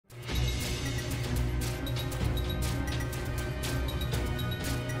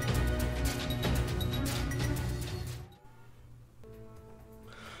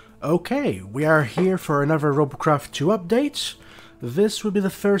Okay, we are here for another Robocraft 2 update. This will be the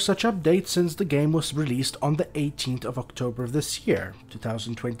first such update since the game was released on the 18th of October of this year,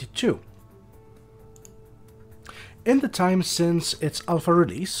 2022. In the time since its alpha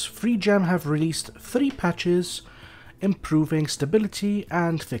release, FreeJam have released 3 patches, improving stability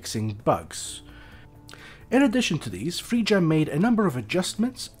and fixing bugs. In addition to these, FreeJam made a number of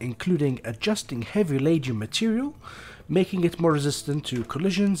adjustments, including adjusting heavy Ladium material, making it more resistant to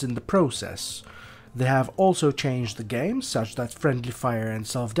collisions in the process. They have also changed the game such that friendly fire and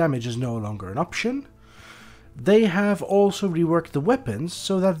self-damage is no longer an option. They have also reworked the weapons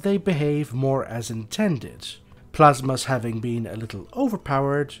so that they behave more as intended, plasmas having been a little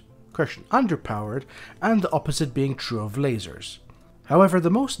overpowered, underpowered, and the opposite being true of lasers. However, the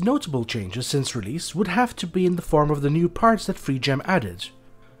most notable changes since release would have to be in the form of the new parts that FreeJam added.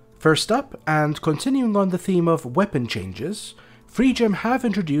 First up, and continuing on the theme of weapon changes, FreeJam have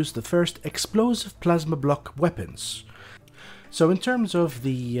introduced the first explosive plasma block weapons. So in terms of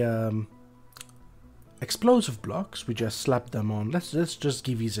the explosive blocks, we just slap them on. Let's just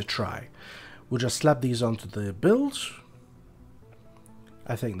give these a try. We'll just slap these onto the build.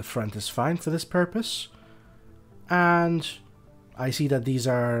 I think the front is fine for this purpose. And I see that these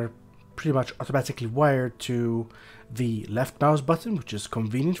are pretty much automatically wired to the left mouse button, which is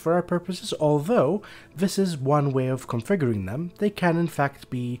convenient for our purposes, although this is one way of configuring them. They can in fact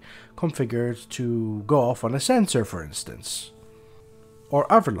be configured to go off on a sensor, for instance, or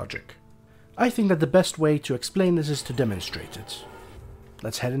other logic. I think that the best way to explain this is to demonstrate it.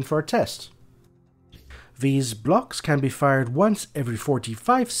 Let's head in for a test. These blocks can be fired once every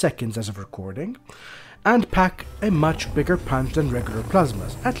 45 seconds as of recording, and pack a much bigger punch than regular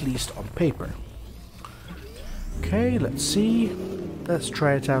plasmas, at least on paper. Okay, let's see. Let's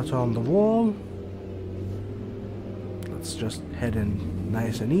try it out on the wall. Let's just head in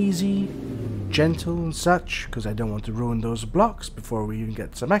nice and easy, gentle and such, because I don't want to ruin those blocks before we even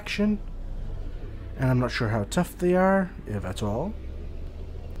get some action. And I'm not sure how tough they are, if at all.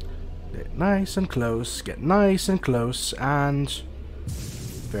 Get nice and close, and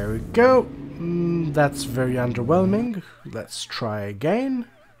there we go. That's very underwhelming. Let's try again.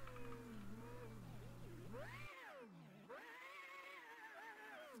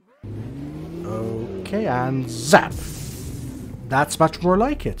 Okay, and zap. That's much more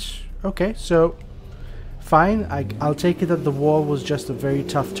like it. Okay, so fine. I'll take it that the wall was just a very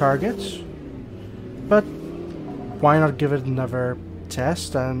tough target, but why not give it another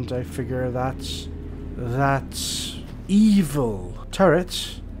test? And I figure that evil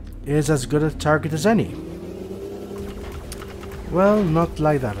turret is as good a target as any. Well, not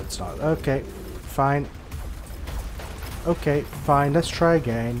like that, it's not. Okay, fine. Okay, fine, let's try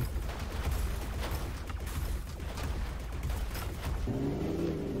again.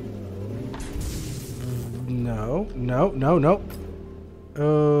 No.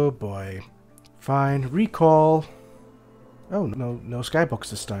 Oh boy. Fine, recall. Oh, no skybox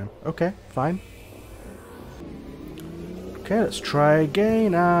this time. Okay, fine. Okay, let's try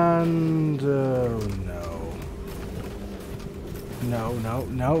again, and no.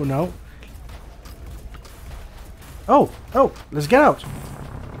 No. Oh, let's get out.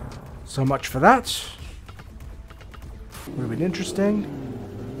 So much for that. Would have been interesting.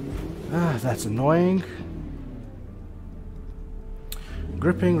 Ah, that's annoying.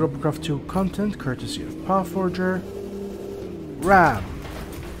 Gripping Robocraft 2 content, courtesy of Powerforger. Ram.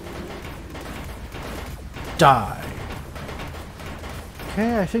 Die.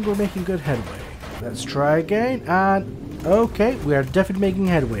 Okay, I think we're making good headway. Let's try again, and okay, we are definitely making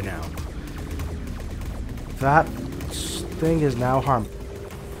headway now. That thing is now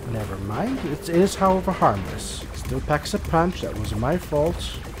never mind. It is, however, harmless. Still packs a punch. That was my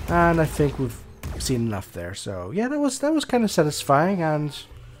fault, and I think we've seen enough there. So yeah, that was kind of satisfying, and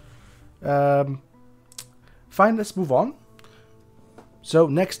fine. Let's move on. So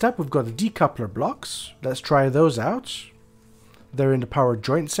next up, we've got the decoupler blocks. Let's try those out. They're in the power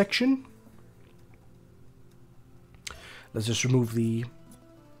joint section. Let's just remove the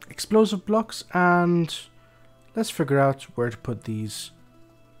explosive blocks and let's figure out where to put these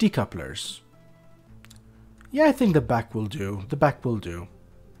decouplers. Yeah, I think the back will do. The back will do.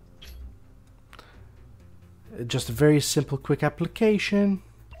 Just a very simple, quick application.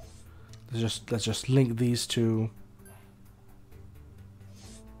 Let's just link these two.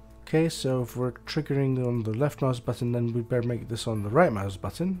 Okay, so if we're triggering on the left mouse button, then we better make this on the right mouse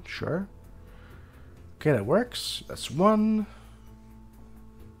button. Sure. Okay, that works. That's one.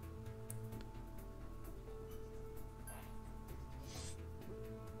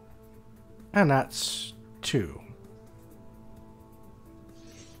 And that's 2.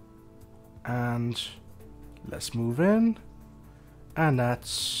 And let's move in. And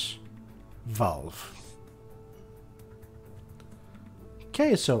that's valve.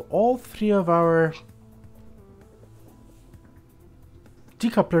 Okay, so all three of our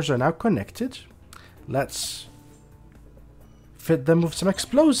decouplers are now connected. Let's fit them with some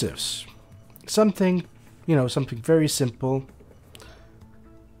explosives. Something, you know, something very simple.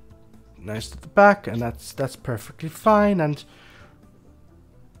 Nice at the back, and that's perfectly fine. And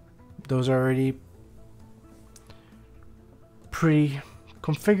those are already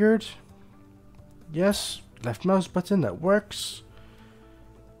pre-configured. Yes, left mouse button, that works.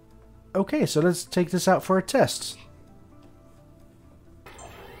 Okay, so let's take this out for a test.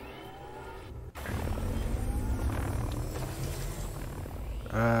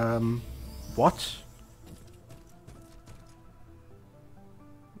 What?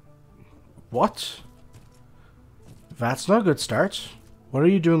 What? That's not a good start. What are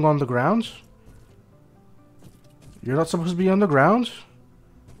you doing on the ground? You're not supposed to be on the ground?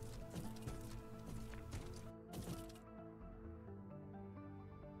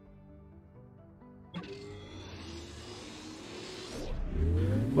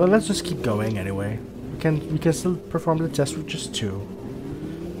 Well, let's just keep going anyway. We can still perform the test with just two.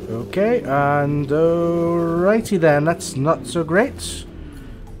 Okay, and alrighty then, that's not so great.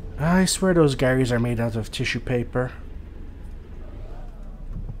 I swear those Garys are made out of tissue paper.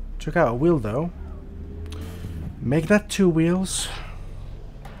 Took out a wheel though. Make that 2 wheels.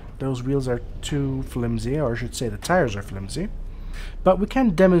 Those wheels are too flimsy, or I should say the tires are flimsy. But we can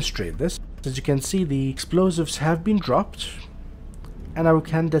demonstrate this. As you can see, the explosives have been dropped, and now we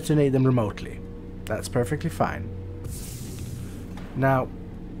can detonate them remotely. That's perfectly fine. Now,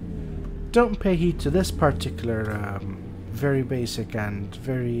 don't pay heed to this particular very basic and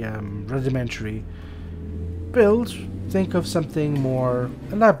very rudimentary build. Think of something more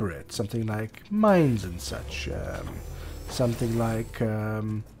elaborate, something like mines and such. Something like,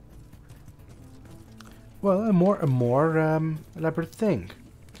 well, a more elaborate thing.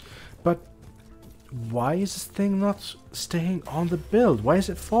 But why is this thing not staying on the build? Why is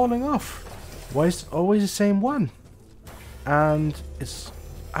it falling off? Why is it always the same one? And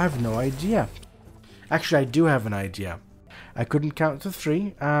I have no idea. Actually, I do have an idea. I couldn't count to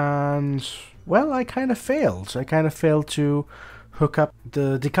 3, and well, I kind of failed. I kind of failed to hook up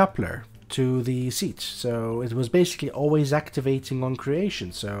the decoupler to the seat, so it was basically always activating on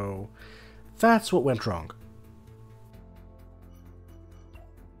creation, so that's what went wrong.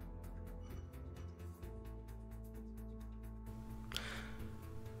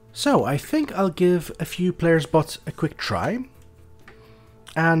 So I think I'll give a few players' bots a quick try,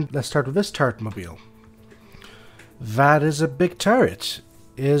 and let's start with this turretmobile. That is a big turret.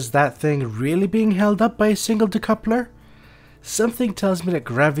 Is that thing really being held up by a single decoupler? Something tells me that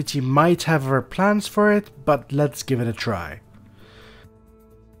Gravity might have other plans for it, but let's give it a try.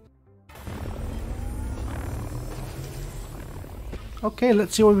 Okay,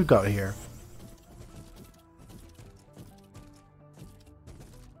 let's see what we've got here.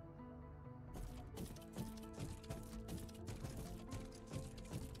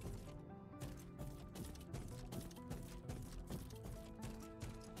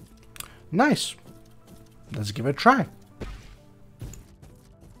 Nice. Let's give it a try.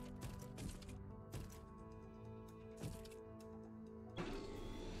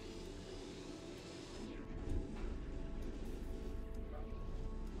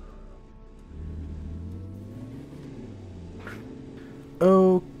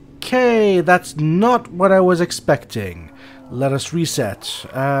 Okay, that's not what I was expecting. Let us reset.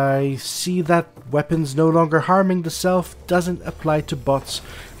 I see that weapons no longer harming the self doesn't apply to bots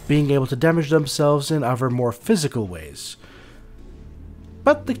being able to damage themselves in other more physical ways.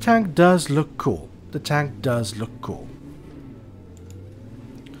 But the tank does look cool. The tank does look cool.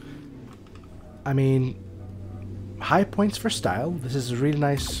 I mean, high points for style. This is a really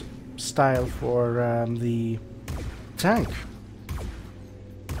nice style for the tank.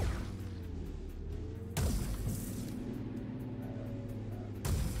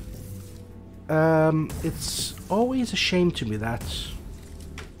 It's always a shame to me that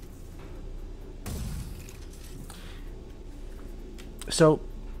so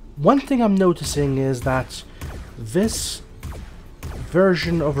one thing I'm noticing is that this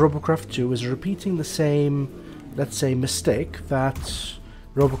version of Robocraft 2 is repeating the same, let's say, mistake that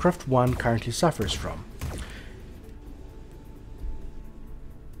Robocraft 1 currently suffers from.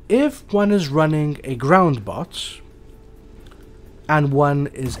 If one is running a ground bot and one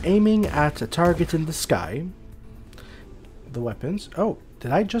is aiming at a target in the sky, the weapons... Oh,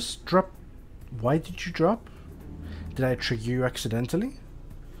 did I just drop... Why did you drop? Did I trigger you accidentally?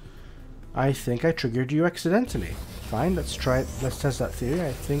 I think I triggered you accidentally. Fine, let's try it. Let's test that theory.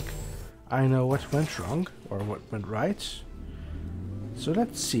 I think I know what went wrong, or what went right. So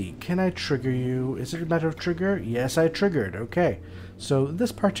let's see, can I trigger you? Is it a matter of trigger? Yes, I triggered, okay. So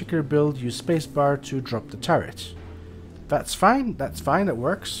this particular build, use spacebar to drop the turret. That's fine, that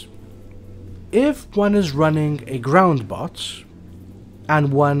works. If one is running a ground bot,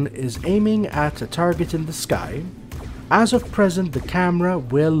 and one is aiming at a target in the sky, as of present the camera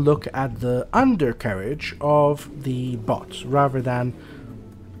will look at the undercarriage of the bot, rather than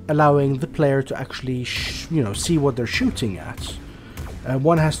allowing the player to actually see what they're shooting at.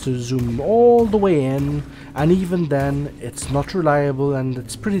 One has to zoom all the way in, and even then it's not reliable and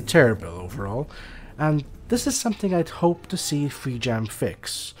it's pretty terrible overall, and this is something I'd hope to see FreeJam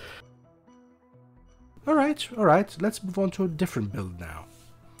fix. Alright, let's move on to a different build now.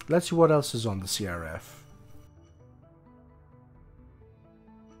 Let's see what else is on the CRF.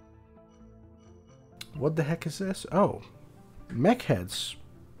 What the heck is this? Oh, mech heads.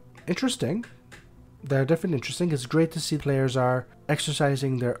 Interesting. They're definitely interesting. It's great to see players are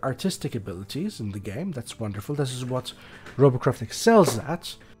exercising their artistic abilities in the game. That's wonderful. This is what Robocraft excels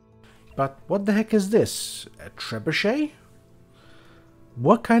at. But what the heck is this? A trebuchet?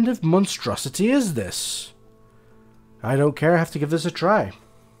 What kind of monstrosity is this? I don't care. I have to give this a try.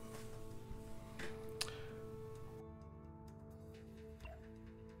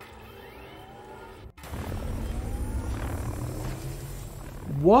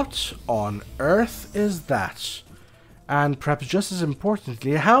 What on earth is that? And perhaps just as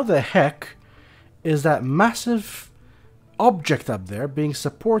importantly, how the heck is that massive object up there being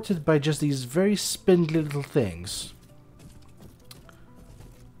supported by just these very spindly little things?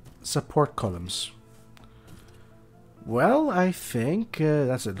 Support columns. Well, I think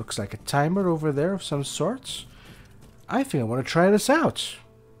it looks like a timer over there of some sort. I think I want to try this out.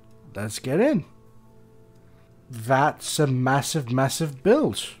 Let's get in. That's a massive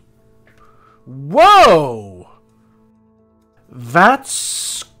build. Whoa!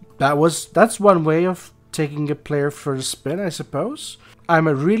 That's one way of taking a player for a spin, I suppose. I'm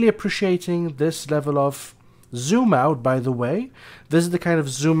really appreciating this level of zoom out, by the way. This is the kind of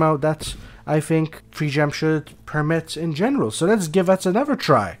zoom out that I think FreeJam should permit in general. So let's give that another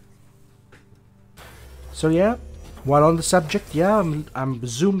try. So yeah, while on the subject, yeah, I'm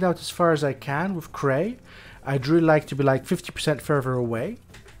zoomed out as far as I can with Cray. I'd really like to be like 50% further away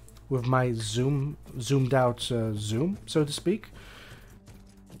with my zoomed out zoom, so to speak.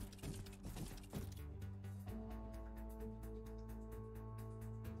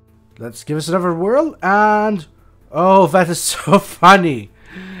 Let's give us another whirl, and oh, that is so funny.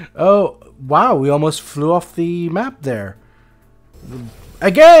 Oh, wow, we almost flew off the map there.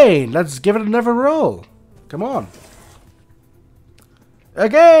 Again, let's give it another roll. Come on.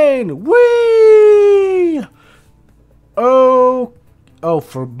 Again! Whee! Oh,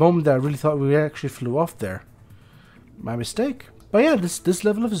 for a moment there, I really thought we actually flew off there. My mistake. But yeah, this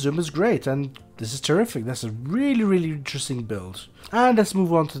level of zoom is great, and this is terrific. That's a really interesting build. And let's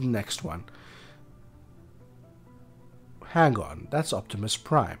move on to the next one. Hang on, that's Optimus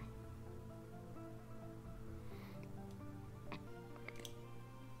Prime.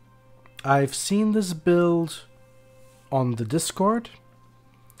 I've seen this build on the Discord.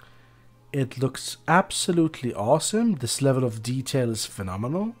 It looks absolutely awesome. This level of detail is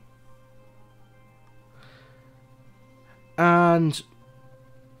phenomenal. And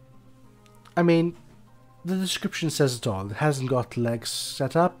I mean, the description says it all. It hasn't got legs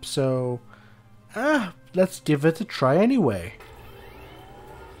set up, so let's give it a try anyway.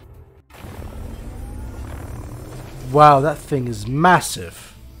 Wow, that thing is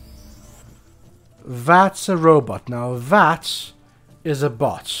massive. That's a robot. Now that is a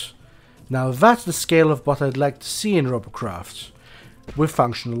bot. Now that's the scale of bot I'd like to see in Robocraft. With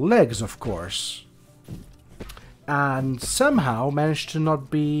functional legs, of course. And somehow managed to not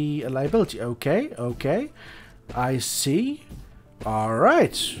be a liability. Okay. I see.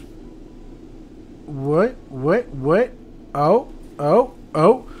 Alright. What?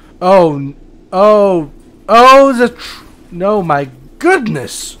 No, my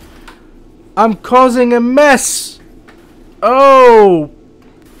goodness! I'm causing a mess! Oh!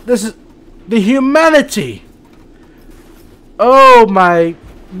 This is the humanity! Oh my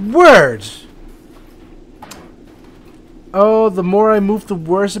word! Oh, the more I move, the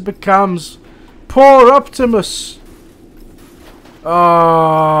worse it becomes. Poor Optimus!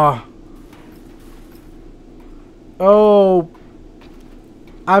 Oh,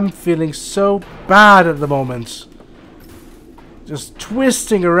 I'm feeling so bad at the moment. Just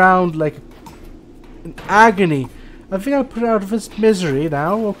twisting around like in agony. I think I'll put it out of its misery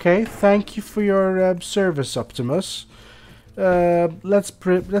now. Okay, thank you for your service, Optimus. Let's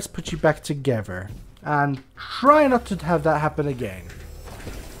put you back together. And try not to have that happen again.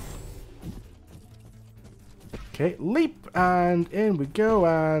 Okay, leap, and in we go,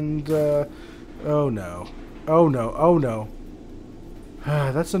 and oh no. Oh no, oh no.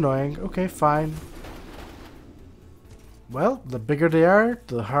 That's annoying. Okay, fine. Well, the bigger they are,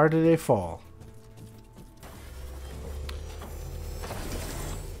 the harder they fall.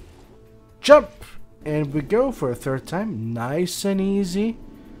 Jump! And we go for a third time. Nice and easy.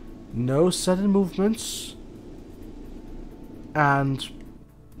 No sudden movements. And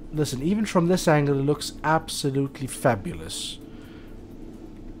listen, even from this angle it looks absolutely fabulous.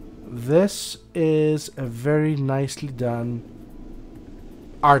 This is a very nicely done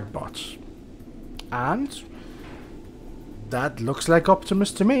art bot. And that looks like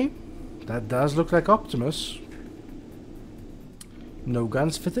Optimus to me. That does look like Optimus. No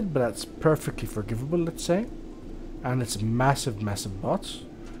guns fitted, but that's perfectly forgivable, let's say. And it's a massive, massive bot.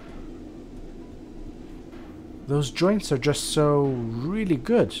 Those joints are just so really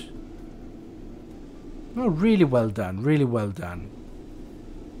good. Oh, really well done, really well done.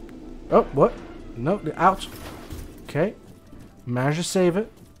 Oh, what? No, they're out. Okay. Managed to save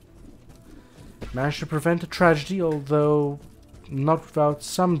it. Managed to prevent a tragedy, although not without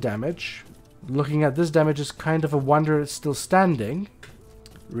some damage. Looking at this damage is kind of a wonder it's still standing.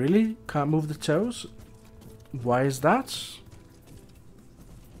 Really? Can't move the toes? Why is that?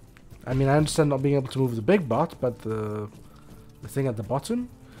 I mean, I understand not being able to move the big bot, but the thing at the bottom?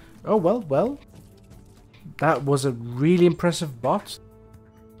 Oh, well. That was a really impressive bot.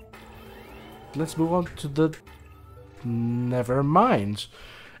 Let's move on to the... Never mind.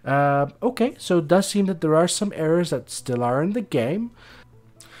 Okay, so it does seem that there are some errors that still are in the game.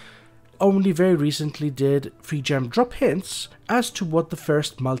 Only very recently did FreeJam drop hints as to what the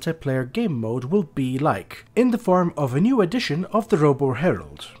first multiplayer game mode will be like, in the form of a new edition of the Robo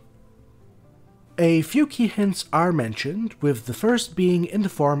Herald. A few key hints are mentioned, with the first being in the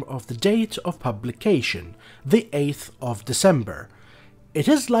form of the date of publication, the 8th of December. It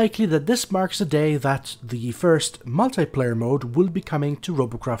is likely that this marks the day that the first multiplayer mode will be coming to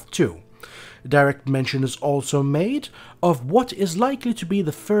Robocraft 2. Direct mention is also made of what is likely to be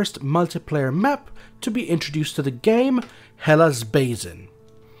the first multiplayer map to be introduced to the game, Hellas Basin.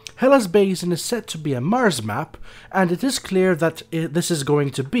 Hellas Basin is set to be a Mars map, and it is clear that this is going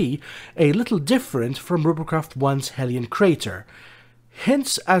to be a little different from Robocraft 1's Hellion Crater.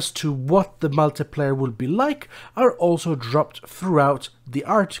 Hints as to what the multiplayer will be like are also dropped throughout the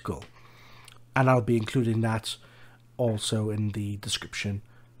article, and I'll be including that also in the description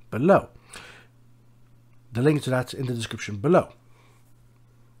below. The link to that in the description below.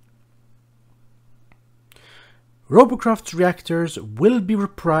 Robocraft's reactors will be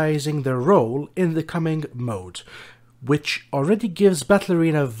reprising their role in the coming mode, which already gives Battle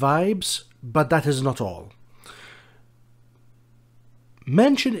Arena vibes, but that is not all.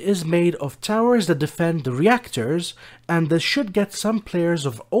 Mention is made of towers that defend the reactors, and this should get some players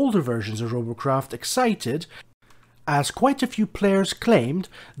of older versions of Robocraft excited, as quite a few players claimed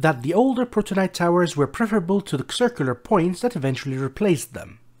that the older Protonite towers were preferable to the circular points that eventually replaced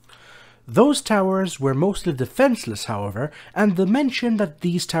them. Those towers were mostly defenseless, however, and the mention that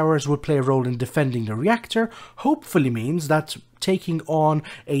these towers would play a role in defending the reactor hopefully means that taking on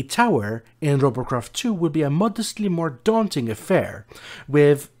a tower in Robocraft 2 would be a modestly more daunting affair,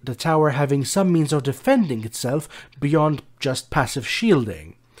 with the tower having some means of defending itself beyond just passive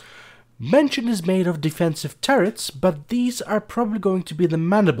shielding. Mention is made of defensive turrets, but these are probably going to be the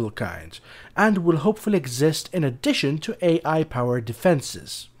manable kind, and will hopefully exist in addition to AI-powered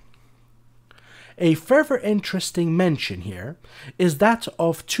defenses. A further interesting mention here is that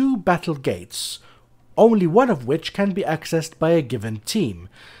of 2 battle gates, only one of which can be accessed by a given team.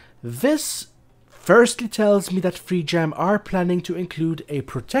 This firstly tells me that FreeJam are planning to include a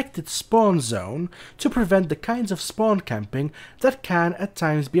protected spawn zone to prevent the kinds of spawn camping that can at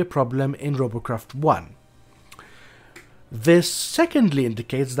times be a problem in Robocraft 1. This secondly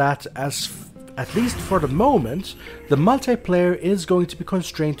indicates that, at least for the moment, the multiplayer is going to be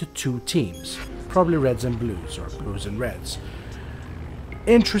constrained to 2 teams. Probably reds and blues, or blues and reds.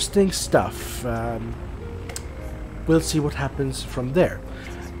 Interesting stuff. We'll see what happens from there.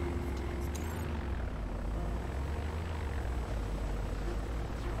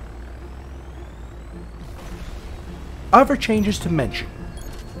 Other changes to mention.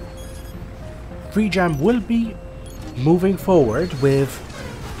 FreeJam will be moving forward with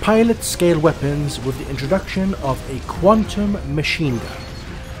pilot scale weapons with the introduction of a quantum machine gun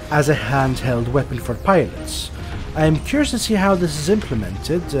as a handheld weapon for pilots. I'm curious to see how this is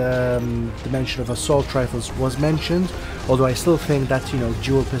implemented. The mention of assault rifles was mentioned, although I still think that,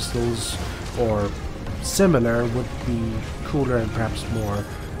 dual pistols or similar would be cooler and perhaps more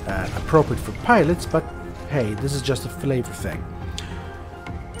appropriate for pilots, but hey, this is just a flavor thing.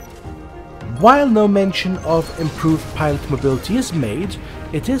 While no mention of improved pilot mobility is made,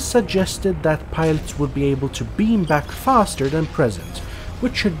 it is suggested that pilots would be able to beam back faster than present,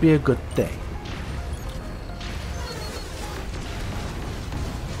 which should be a good thing.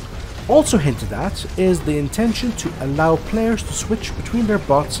 Also hinted at is the intention to allow players to switch between their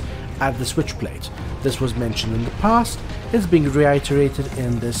bots at the switch plate. This was mentioned in the past, it's being reiterated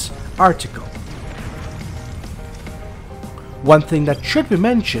in this article. One thing that should be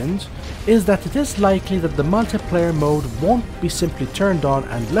mentioned is that it is likely that the multiplayer mode won't be simply turned on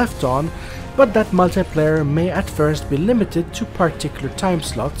and left on, but that multiplayer may at first be limited to particular time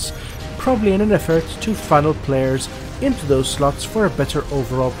slots, probably in an effort to funnel players into those slots for a better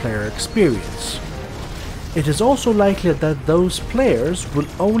overall player experience. It is also likely that those players will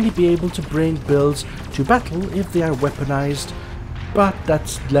only be able to bring builds to battle if they are weaponized, but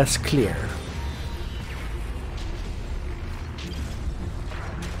that's less clear.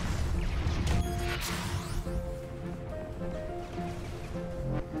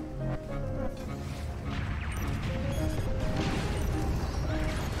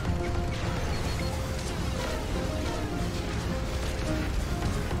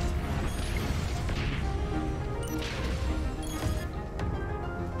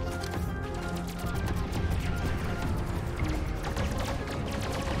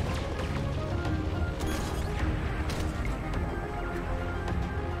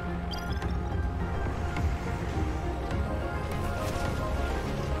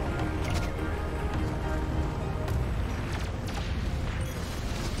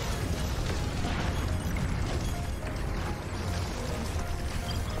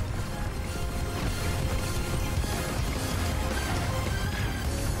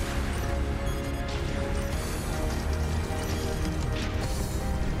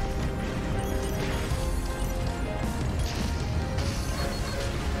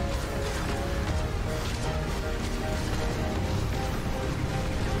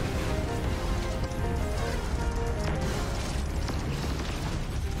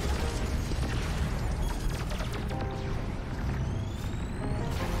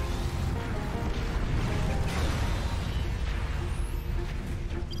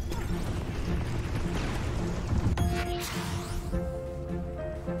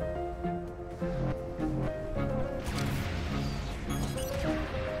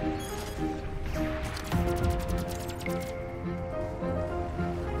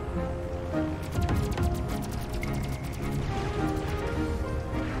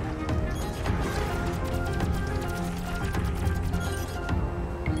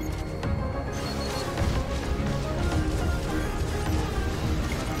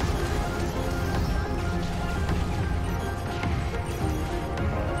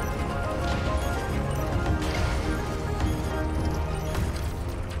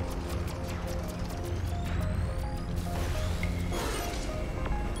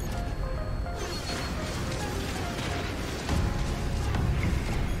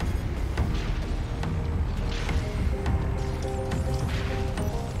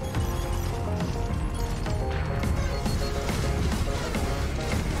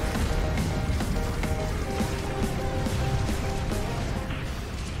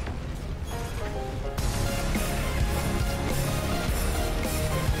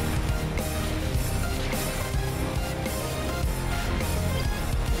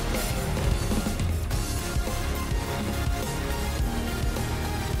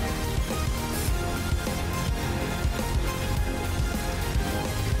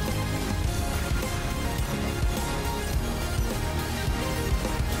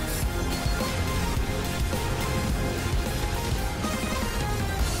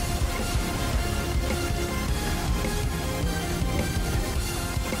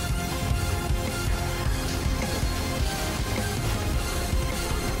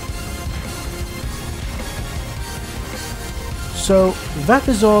 So that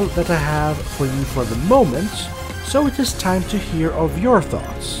is all that I have for you for the moment, so it is time to hear of your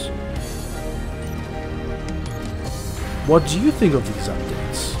thoughts. What do you think of these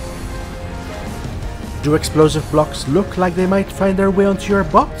updates? Do explosive blocks look like they might find their way onto your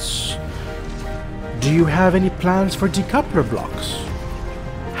bots? Do you have any plans for decoupler blocks?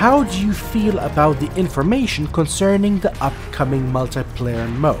 How do you feel about the information concerning the upcoming multiplayer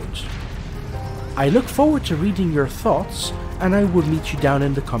mode? I look forward to reading your thoughts, and I will meet you down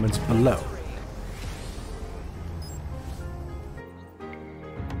in the comments below.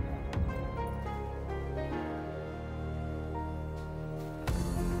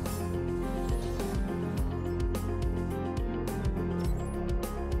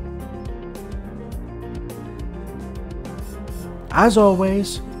 As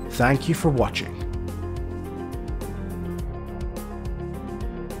always, thank you for watching.